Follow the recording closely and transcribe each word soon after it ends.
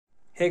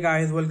Hey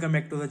guys, welcome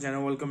back to the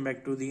channel, welcome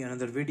back to the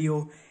another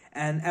video.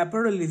 And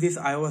Apple releases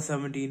iOS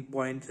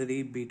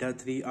 17.3 beta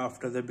 3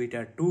 after the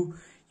beta 2.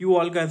 You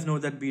all guys know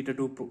that beta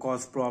 2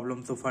 caused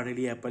problems, so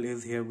finally Apple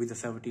is here with the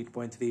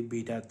 17.3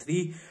 beta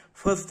 3.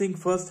 First thing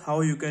first,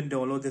 how you can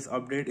download this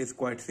update is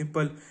quite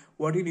simple.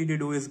 What you need to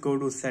do is go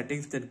to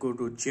settings, then go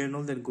to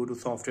general, then go to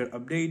software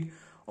update.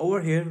 Over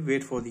here,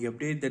 wait for the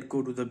update, then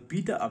go to the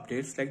beta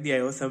updates like the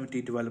iOS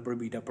 17 developer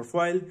beta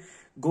profile.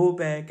 Go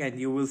back and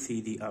you will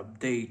see the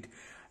update.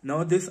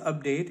 Now this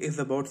update is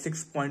about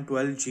 6.12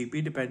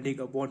 GB depending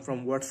upon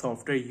from what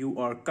software you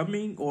are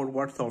coming or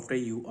what software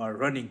you are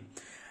running.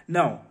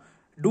 Now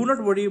do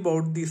not worry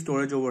about the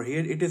storage over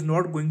here. It is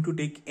not going to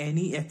take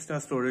any extra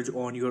storage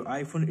on your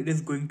iPhone. It is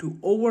going to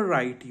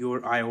overwrite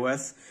your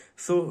iOS.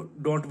 So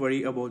don't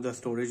worry about the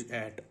storage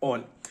at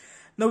all.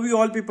 Now we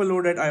all people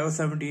know that iOS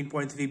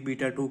 17.3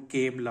 beta 2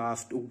 came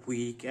last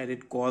week and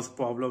it caused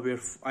problem where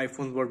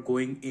iPhones were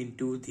going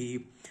into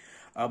the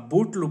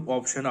boot loop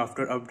option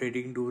after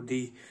updating to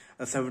the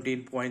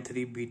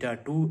 17.3 beta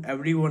 2.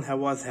 Everyone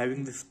was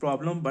having this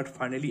problem, but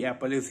finally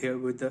Apple is here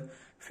with the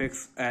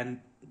fix,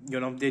 and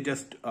they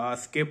just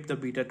skipped the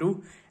beta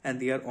 2 and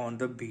they are on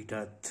the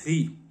beta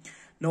 3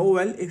 now.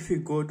 Well, if you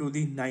go to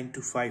the 9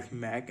 to 5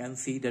 Mac and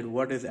see that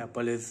what is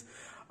Apple is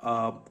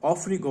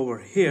offering over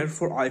here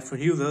for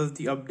iPhone users,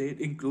 the update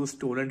includes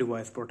stolen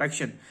device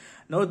protection.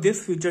 Now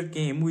this feature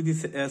came with the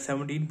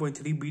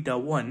 17.3 beta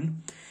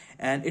 1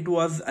 and it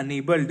was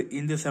enabled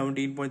in the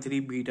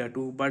 17.3 beta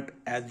 2, but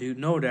as you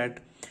know that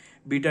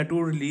beta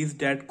 2 release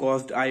that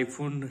caused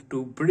iPhone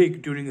to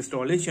break during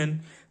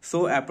installation,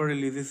 so Apple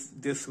releases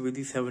this with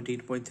the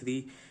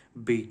 17.3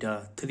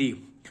 beta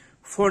 3.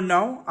 For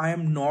now I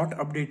am not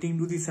updating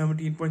to the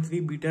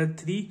 17.3 beta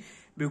 3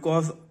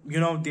 because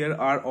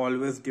there are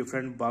always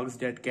different bugs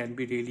that can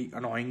be really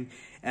annoying,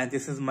 and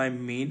this is my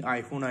main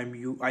iPhone.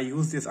 I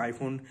use this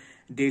iPhone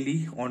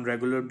daily on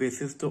regular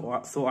basis,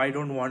 so I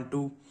don't want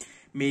to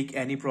make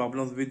any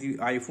problems with the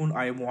iPhone.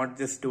 I want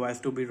this device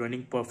to be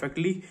running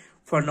perfectly.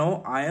 For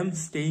now I am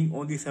staying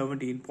on the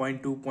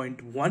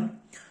 17.2.1,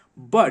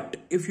 but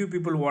if you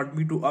people want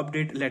me to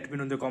update, let me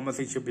know in the comment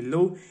section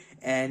below,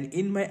 and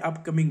in my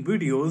upcoming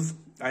videos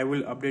I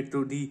will update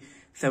to the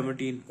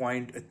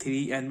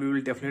 17.3 and we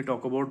will definitely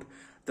talk about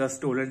the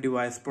stolen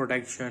device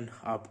protection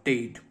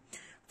update.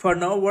 For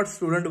now, what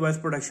stolen device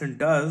protection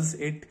does,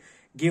 it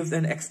gives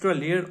an extra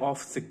layer of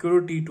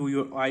security to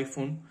your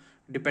iPhone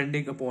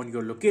depending upon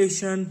your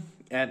location,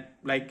 and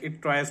like it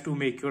tries to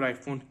make your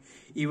iPhone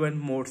even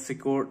more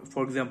secure.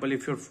 For example,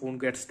 if your phone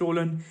gets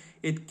stolen,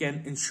 it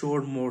can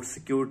ensure more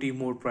security,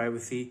 more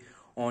privacy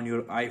on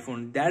your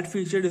iPhone. That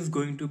feature is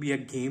going to be a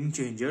game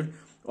changer.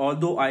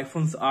 Although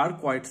iPhones are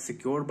quite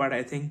secure, but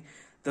I think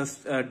the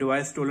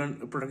device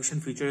stolen protection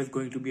feature is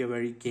going to be a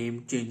very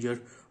game changer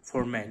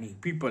for many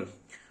people.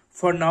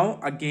 For now,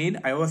 again,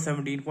 iOS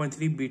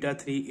 17.3 beta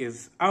 3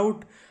 is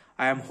out.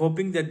 I am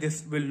hoping that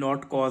this will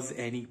not cause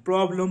any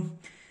problem.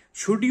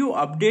 Should you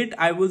update,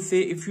 I will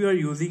say if you are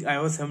using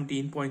iOS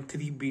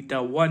 17.3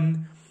 beta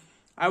 1,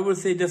 I will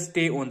say just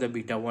stay on the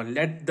beta 1.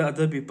 Let the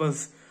other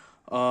people's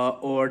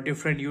or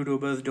different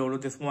YouTubers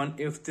download this one.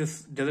 If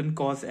this doesn't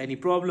cause any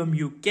problem,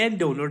 you can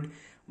download.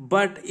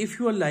 But if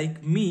you are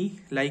like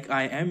me, like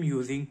I am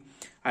using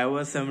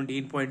iOS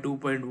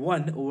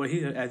 17.2.1 over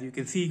here, as you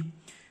can see,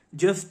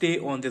 just stay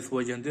on this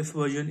version. This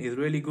version is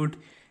really good.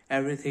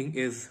 Everything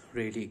is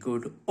really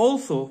good.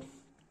 Also,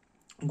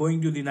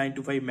 going to the 9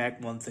 to 5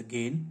 Mac once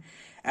again,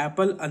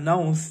 Apple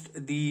announced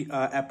the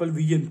Apple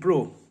Vision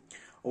Pro.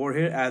 Over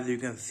here, as you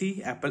can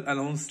see, Apple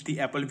announced the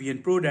Apple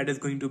Vision Pro that is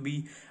going to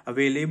be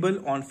available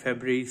on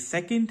February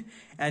 2nd,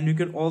 and you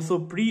can also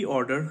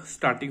pre-order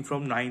starting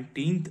from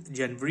 19th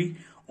January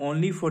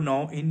only for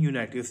now in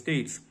United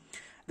States.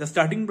 The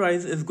starting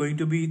price is going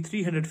to be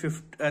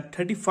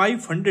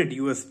 3,500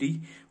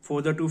 USD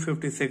for the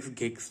 256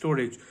 gig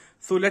storage.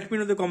 So let me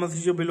know in the comment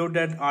section below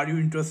that are you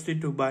interested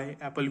to buy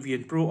Apple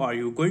Vision Pro? Are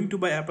you going to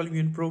buy Apple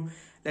Vision Pro?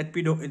 Let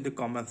me know in the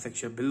comment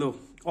section below.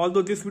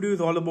 Although this video is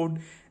all about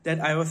that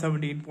iOS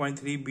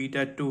 17.3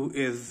 beta 2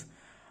 is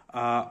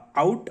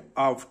out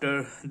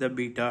after the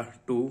beta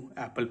 2.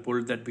 Apple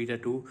pulled that beta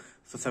 2.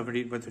 So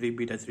 17.3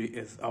 beta 3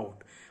 is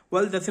out.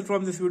 Well, that's it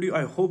from this video.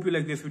 I hope you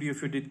like this video.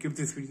 If you did, give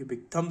this video a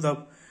big thumbs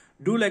up.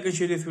 Do like and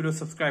share this video,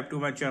 subscribe to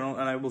my channel,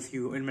 and I will see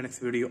you in my next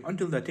video.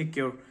 Until then, take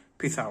care.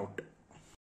 Peace out.